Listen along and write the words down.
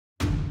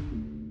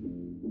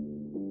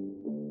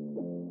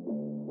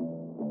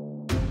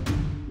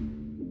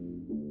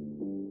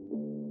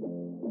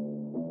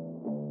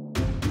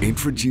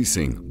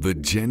Introducing the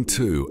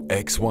GEN2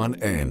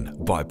 X1-N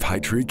by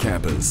Patriot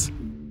Campers.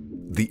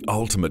 The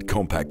ultimate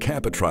compact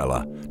camper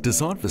trailer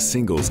designed for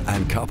singles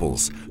and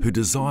couples who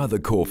desire the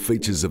core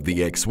features of the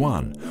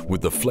X1 with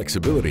the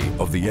flexibility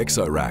of the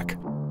Exorack,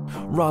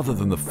 rather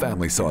than the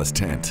family-sized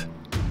tent.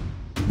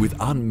 With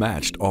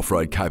unmatched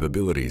off-road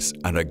capabilities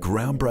and a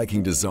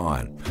groundbreaking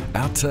design,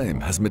 our team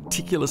has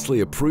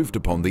meticulously approved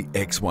upon the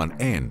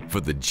X1-N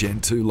for the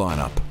GEN2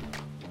 lineup.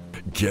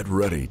 Get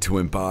ready to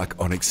embark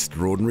on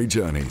extraordinary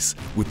journeys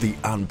with the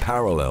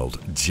unparalleled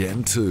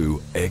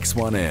GEN2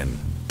 X1-N.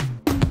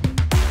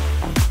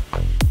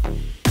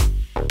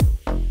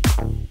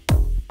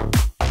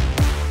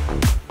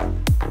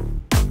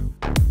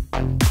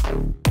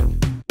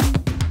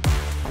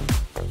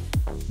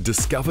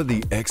 Discover the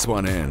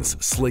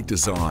X1-N's sleek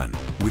design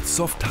with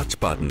soft touch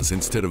buttons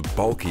instead of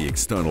bulky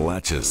external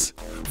latches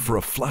for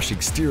a flush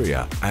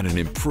exterior and an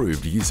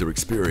improved user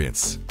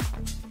experience.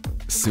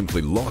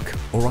 Simply lock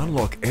or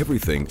unlock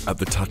everything at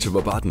the touch of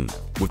a button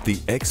with the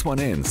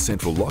X1-N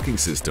central locking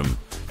system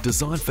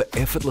designed for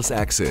effortless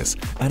access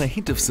and a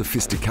hint of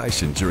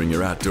sophistication during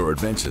your outdoor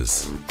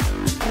adventures.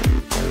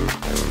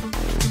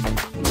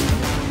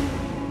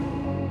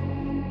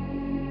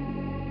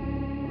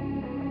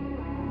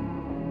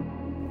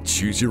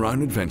 Choose your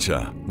own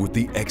adventure with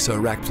the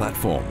Exorack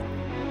platform.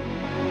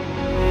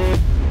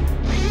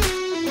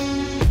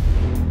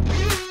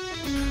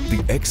 The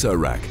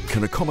Exorack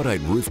can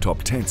accommodate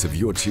rooftop tents of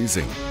your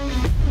choosing.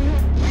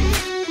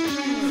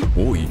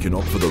 Or you can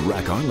opt for the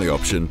rack-only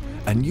option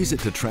and use it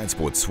to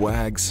transport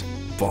swags,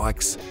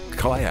 bikes,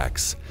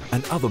 kayaks,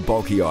 and other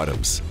bulky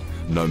items.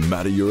 No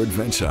matter your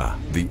adventure,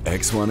 the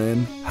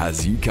X1-N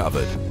has you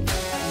covered.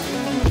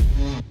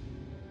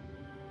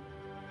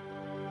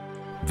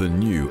 The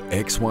new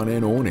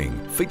X1-N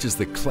awning features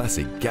the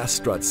classic gas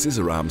strut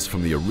scissor arms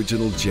from the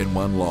original Gen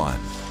 1 line.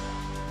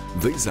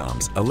 These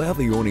arms allow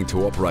the awning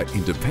to operate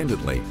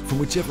independently from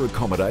whichever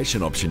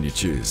accommodation option you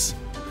choose.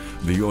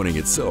 The awning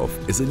itself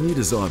is a new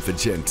design for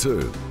Gen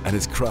 2 and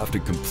is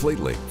crafted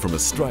completely from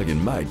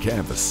Australian-made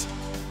canvas.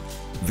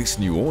 This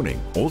new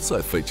awning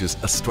also features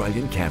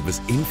Australian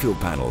canvas infill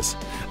panels,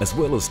 as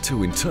well as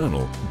two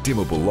internal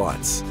dimmable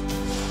lights.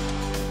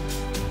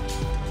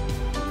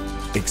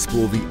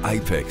 Explore the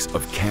apex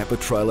of camper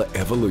trailer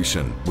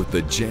evolution with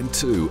the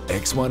GEN2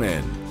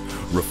 X1-N,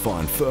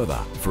 refined further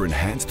for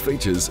enhanced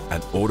features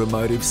and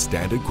automotive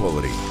standard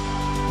quality.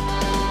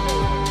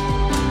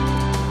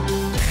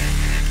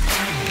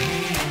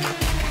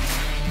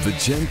 The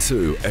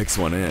GEN2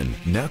 X1-N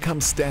now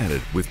comes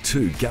standard with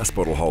two gas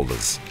bottle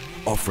holders,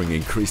 offering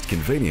increased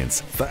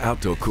convenience for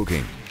outdoor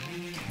cooking.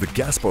 The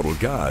gas bottle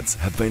guards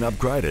have been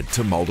upgraded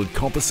to moulded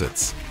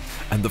composites,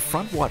 and the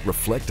front white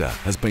reflector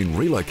has been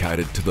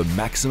relocated to the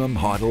maximum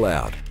height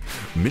allowed,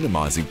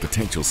 minimising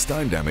potential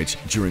stone damage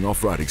during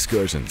off-road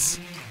excursions.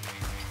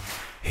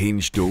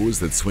 Hinge doors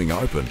that swing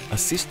open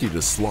assist you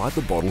to slide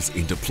the bottles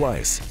into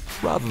place,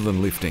 rather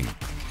than lifting.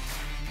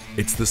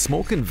 It's the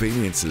small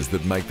conveniences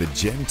that make the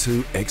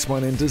GEN2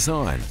 X1-N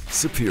design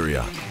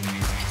superior.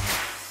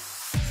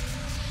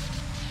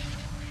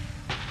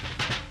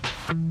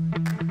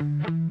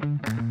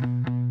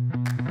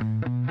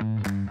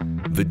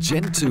 The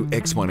GEN2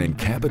 X1-N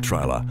camper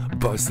trailer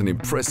boasts an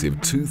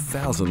impressive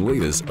 2,000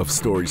 litres of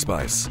storage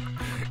space,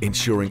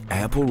 ensuring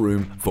ample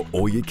room for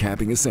all your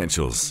camping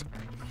essentials.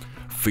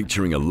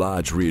 Featuring a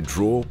large rear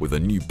drawer with a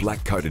new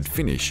black-coated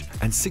finish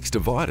and 6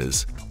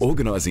 dividers,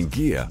 organising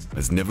gear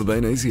has never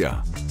been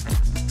easier.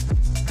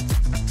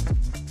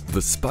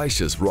 The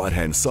spacious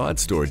right-hand side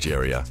storage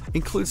area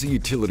includes a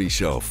utility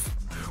shelf,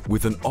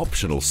 with an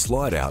optional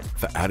slide-out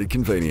for added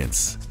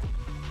convenience.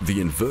 The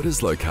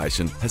inverter's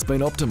location has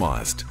been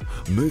optimised,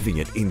 moving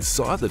it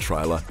inside the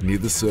trailer near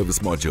the service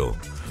module,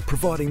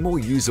 providing more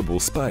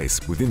usable space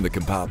within the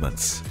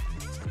compartments.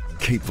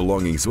 Keep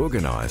belongings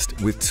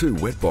organised with 2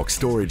 wet box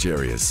storage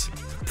areas,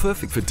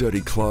 perfect for dirty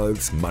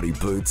clothes, muddy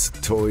boots,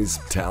 toys,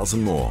 towels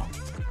and more.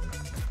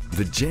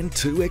 The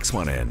GEN2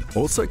 X1-N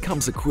also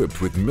comes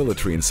equipped with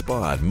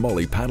military-inspired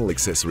MOLLE panel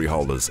accessory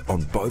holders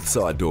on both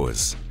side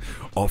doors,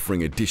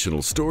 offering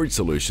additional storage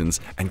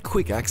solutions and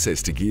quick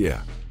access to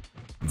gear.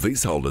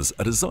 These holders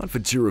are designed for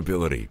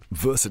durability,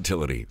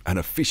 versatility and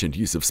efficient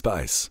use of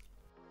space.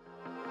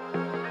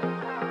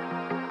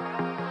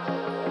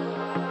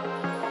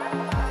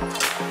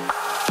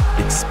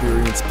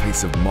 Experience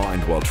peace of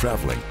mind while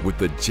travelling with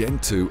the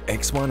GEN2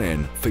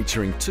 X1-N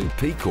featuring 2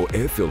 P-Core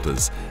air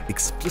filters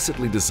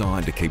explicitly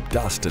designed to keep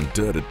dust and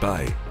dirt at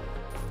bay.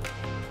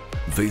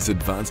 These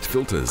advanced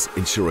filters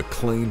ensure a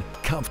clean,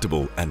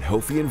 comfortable and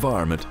healthy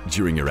environment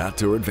during your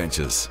outdoor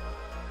adventures.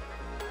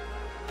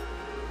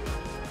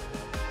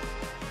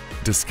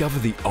 Discover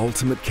the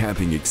ultimate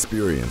camping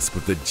experience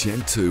with the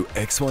GEN2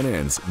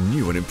 X1-N's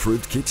new and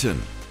improved kitchen.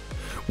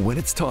 When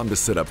it's time to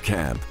set up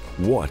camp,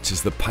 watch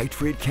as the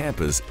Patriot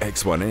Campers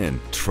X1-N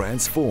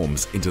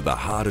transforms into the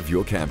heart of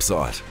your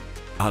campsite.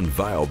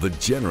 Unveil the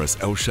generous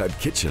L-shaped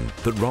kitchen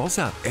that rolls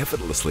out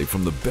effortlessly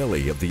from the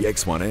belly of the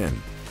X1-N.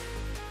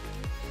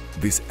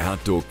 This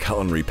outdoor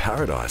culinary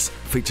paradise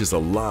features a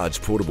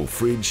large portable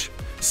fridge,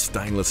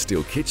 stainless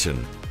steel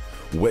kitchen,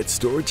 wet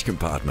storage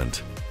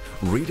compartment,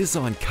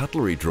 redesigned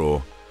cutlery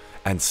drawer,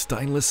 and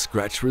stainless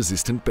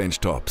scratch-resistant bench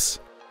tops.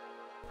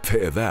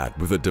 Pair that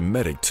with a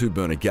Dometic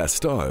 2-burner gas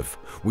stove,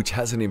 which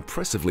has an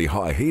impressively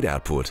high heat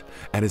output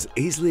and is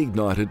easily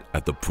ignited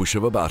at the push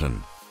of a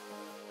button.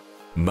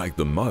 Make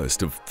the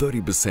most of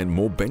 30%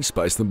 more bench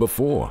space than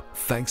before,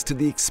 thanks to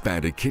the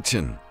expanded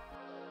kitchen.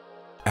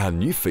 Our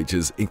new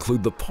features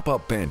include the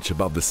pop-up bench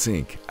above the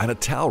sink and a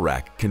towel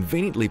rack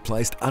conveniently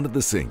placed under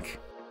the sink.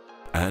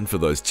 And for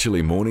those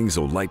chilly mornings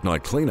or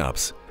late-night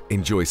cleanups,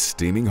 enjoy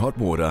steaming hot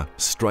water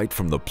straight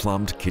from the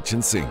plumbed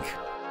kitchen sink.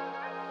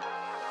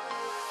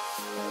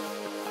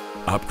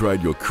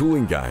 Upgrade your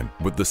cooling game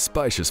with the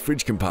spacious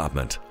fridge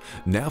compartment,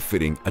 now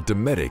fitting a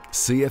Dometic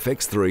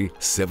CFX3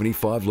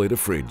 75-litre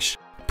fridge,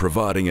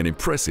 providing an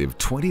impressive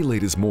 20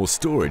 litres more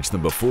storage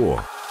than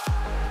before.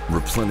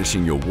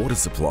 Replenishing your water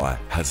supply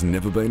has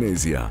never been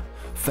easier,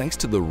 thanks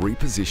to the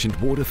repositioned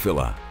water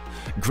filler,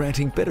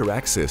 granting better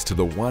access to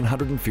the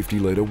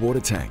 150-litre water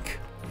tank.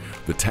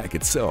 The tank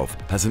itself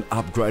has an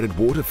upgraded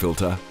water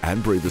filter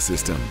and breather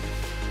system.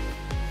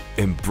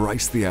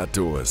 Embrace the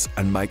outdoors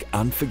and make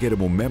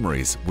unforgettable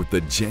memories with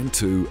the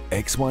GEN2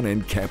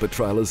 X1-N camper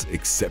trailer's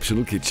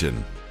exceptional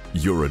kitchen.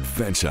 Your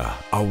adventure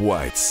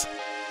awaits.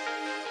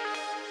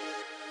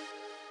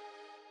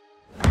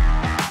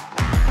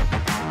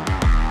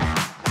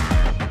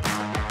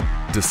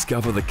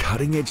 Discover the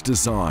cutting-edge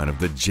design of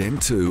the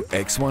GEN2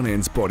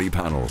 X1-N's body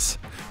panels,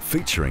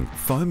 featuring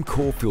foam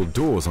core-filled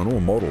doors on all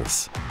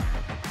models.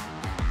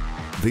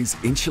 These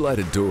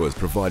insulated doors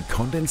provide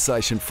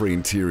condensation-free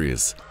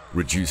interiors,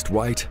 reduced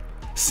weight,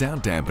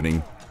 sound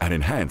dampening, and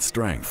enhanced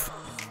strength.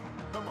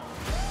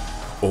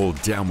 All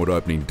downward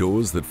opening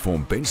doors that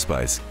form bench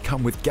space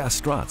come with gas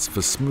struts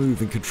for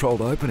smooth and controlled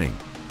opening.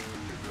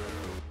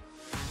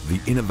 The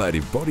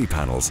innovative body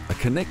panels are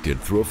connected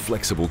through a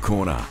flexible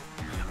corner,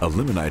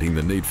 eliminating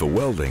the need for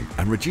welding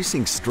and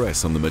reducing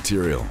stress on the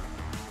material.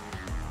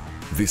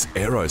 This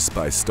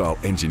aerospace-style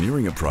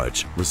engineering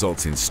approach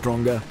results in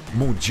stronger,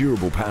 more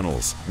durable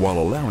panels while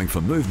allowing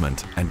for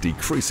movement and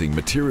decreasing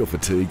material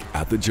fatigue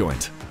at the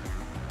joint.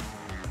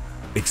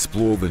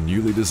 Explore the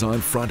newly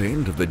designed front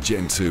end of the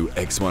GEN2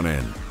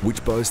 X1-N,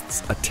 which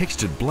boasts a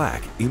textured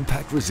black,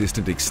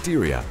 impact-resistant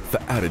exterior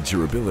for added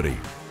durability.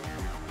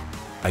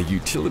 A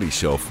utility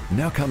shelf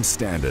now comes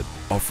standard,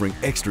 offering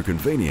extra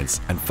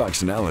convenience and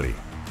functionality.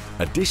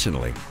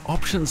 Additionally,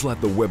 options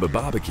like the Weber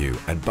Barbecue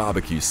and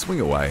Barbecue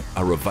Swing Away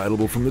are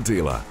available from the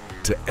dealer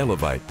to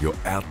elevate your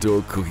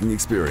outdoor cooking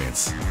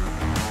experience.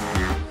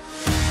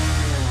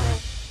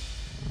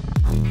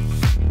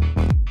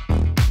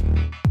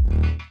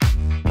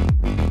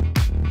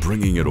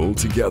 Bringing it all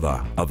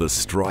together are the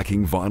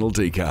striking vinyl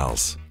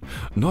decals.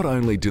 Not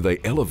only do they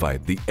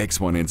elevate the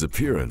X1-N's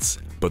appearance,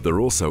 but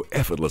they're also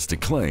effortless to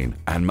clean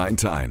and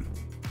maintain.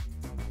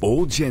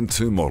 All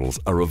GEN2 models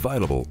are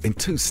available in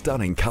two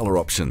stunning colour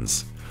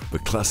options, the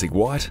classic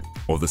white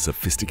or the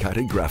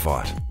sophisticated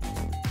graphite.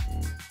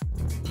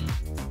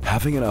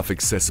 Having enough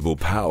accessible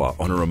power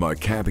on a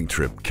remote camping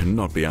trip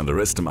cannot be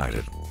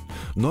underestimated.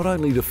 Not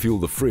only to fuel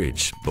the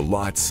fridge, the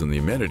lights and the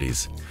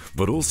amenities,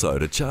 but also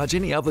to charge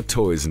any other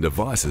toys and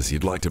devices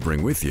you'd like to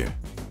bring with you.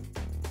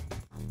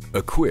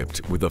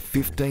 Equipped with a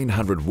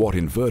 1500-watt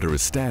inverter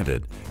as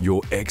standard,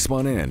 your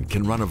X1-N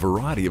can run a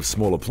variety of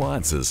small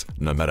appliances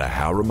no matter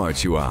how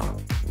remote you are.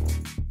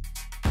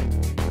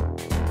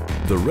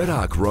 The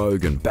RedArc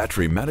Rogue and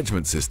battery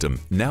management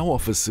system now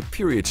offers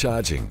superior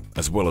charging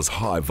as well as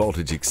high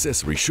voltage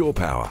accessory shore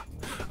power,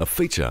 a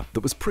feature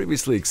that was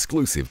previously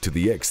exclusive to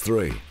the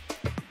X3.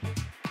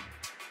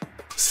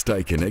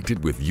 Stay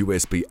connected with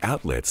USB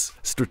outlets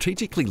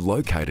strategically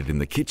located in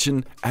the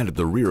kitchen and at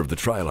the rear of the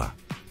trailer.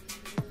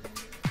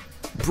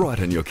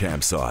 Brighten your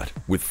campsite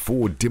with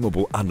 4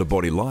 dimmable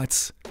underbody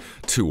lights,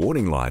 2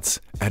 awning lights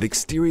and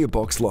exterior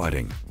box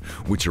lighting,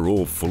 which are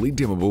all fully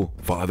dimmable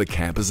via the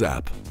Campers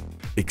app.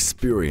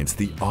 Experience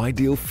the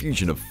ideal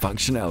fusion of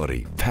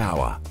functionality,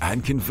 power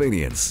and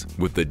convenience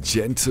with the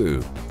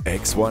GEN2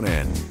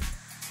 X1-N.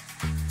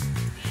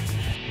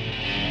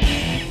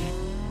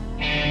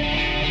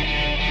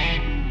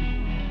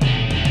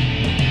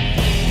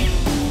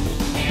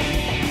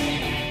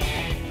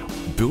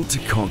 Built to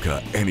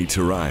conquer any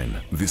terrain,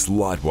 this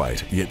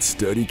lightweight yet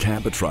sturdy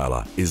camper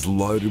trailer is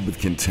loaded with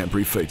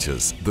contemporary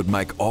features that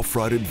make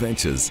off-road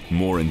adventures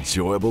more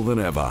enjoyable than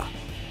ever.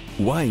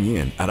 Weighing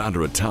in at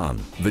under a tonne,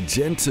 the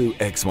GEN2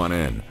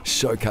 X1-N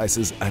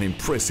showcases an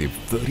impressive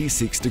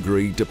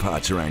 36-degree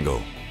departure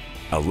angle,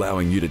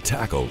 allowing you to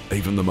tackle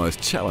even the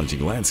most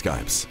challenging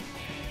landscapes.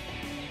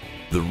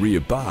 The rear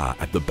bar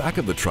at the back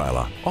of the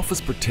trailer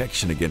offers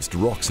protection against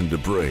rocks and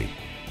debris,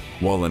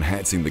 while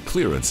enhancing the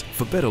clearance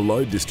for better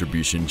load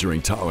distribution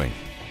during towing.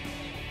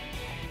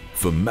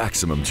 For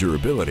maximum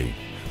durability,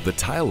 the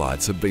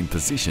taillights have been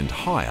positioned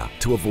higher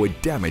to avoid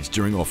damage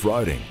during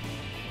off-roading,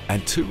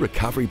 and 2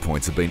 recovery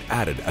points have been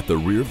added at the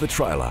rear of the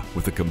trailer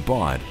with a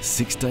combined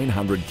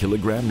 1,600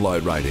 kilogram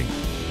load rating.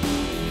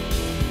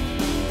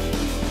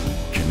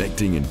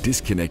 Connecting and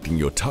disconnecting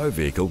your tow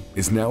vehicle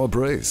is now a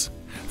breeze,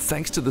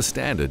 thanks to the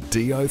standard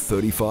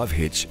DO35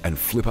 hitch and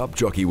flip-up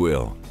jockey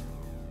wheel.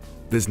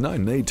 There's no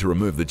need to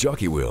remove the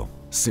jockey wheel,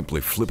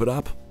 simply flip it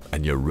up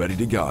and you're ready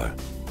to go.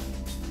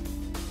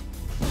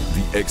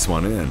 The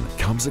X1-N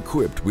comes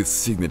equipped with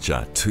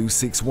signature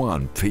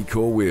 261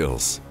 P-core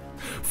wheels,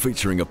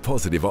 featuring a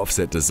positive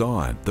offset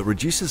design that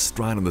reduces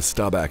strain on the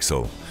stub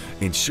axle,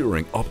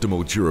 ensuring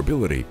optimal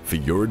durability for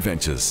your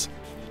adventures.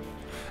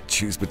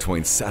 Choose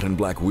between satin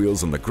black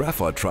wheels on the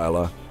graphite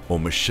trailer or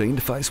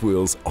machined face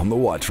wheels on the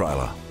white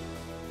trailer.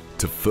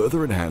 To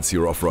further enhance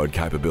your off-road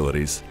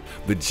capabilities,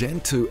 the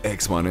GEN2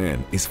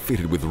 X1-N is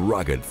fitted with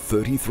rugged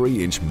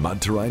 33-inch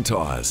mud terrain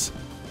tyres,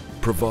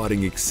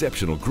 providing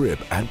exceptional grip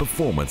and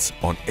performance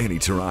on any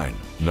terrain.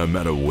 No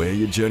matter where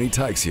your journey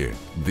takes you,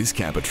 this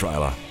camper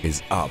trailer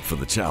is up for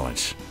the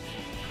challenge.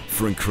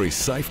 For increased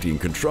safety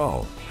and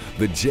control,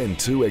 the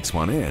GEN2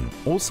 X1-N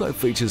also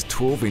features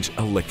 12-inch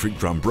electric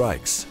drum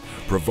brakes,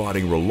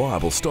 providing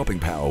reliable stopping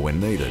power when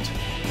needed.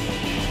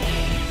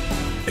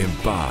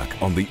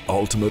 Embark on the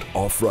ultimate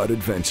off-road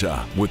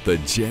adventure with the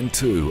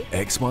GEN2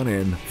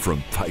 X1-N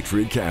from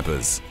Patriot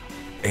Campers.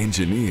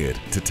 Engineered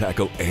to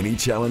tackle any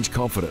challenge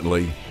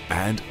confidently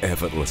and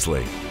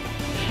effortlessly.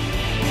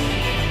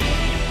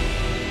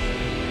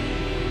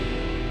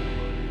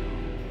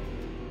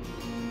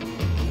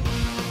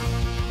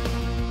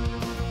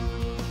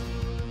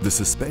 The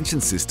suspension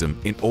system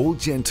in all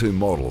GEN2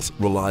 models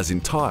relies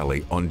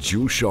entirely on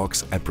dual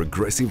shocks and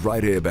progressive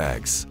rate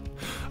airbags,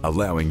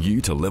 allowing you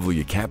to level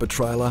your camper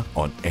trailer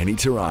on any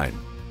terrain.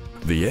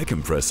 The air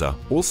compressor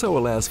also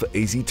allows for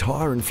easy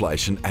tyre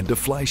inflation and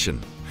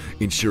deflation,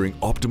 ensuring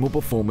optimal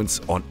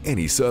performance on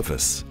any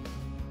surface.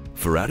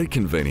 For added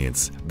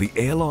convenience, the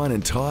airline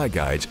and tyre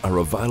gauge are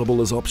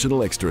available as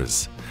optional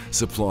extras,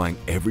 supplying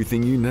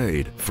everything you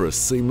need for a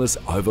seamless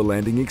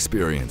overlanding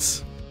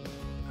experience.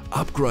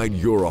 Upgrade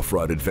your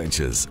off-road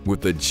adventures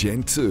with the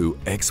GEN2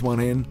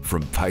 X1-N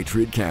from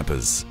Patriot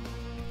Campers.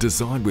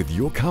 Designed with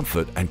your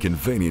comfort and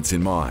convenience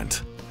in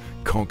mind.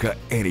 Conquer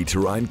any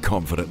terrain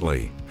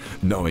confidently,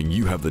 knowing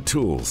you have the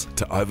tools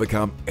to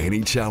overcome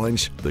any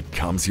challenge that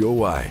comes your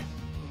way.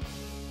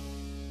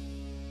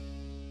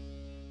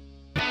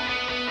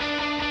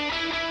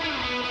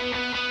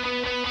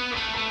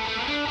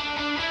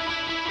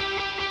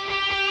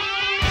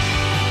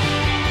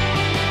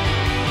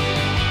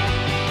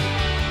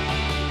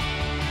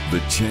 The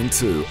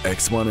GEN2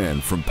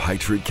 X1-N from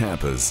Patriot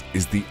Campers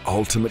is the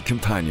ultimate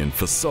companion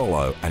for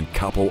solo and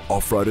couple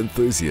off-road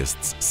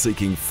enthusiasts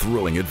seeking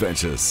thrilling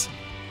adventures.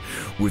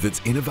 With its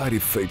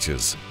innovative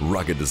features,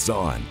 rugged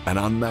design and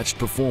unmatched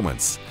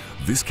performance,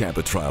 this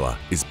camper trailer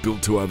is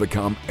built to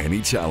overcome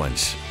any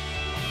challenge.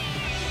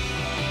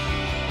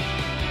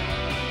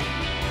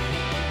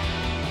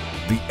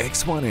 The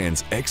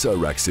X1-N's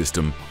Exorack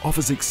system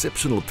offers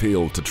exceptional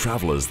appeal to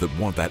travellers that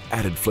want that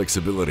added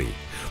flexibility,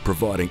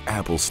 providing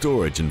ample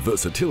storage and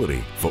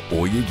versatility for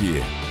all your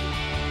gear.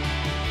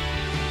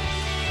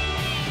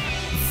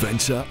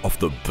 Venture off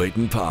the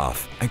beaten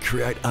path and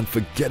create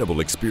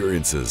unforgettable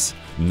experiences,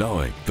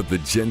 knowing that the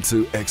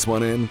GEN2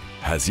 X1-N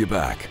has your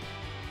back.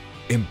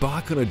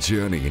 Embark on a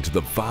journey into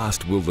the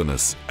vast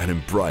wilderness and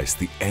embrace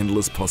the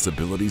endless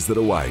possibilities that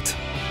await.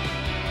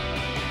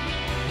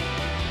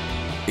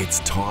 It's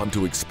time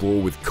to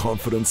explore with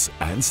confidence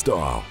and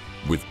style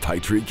with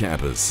Patriot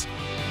Campers.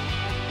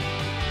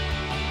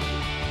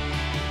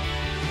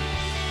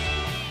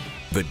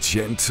 The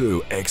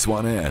GEN2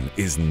 X1-N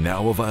is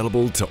now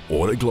available to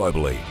order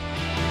globally.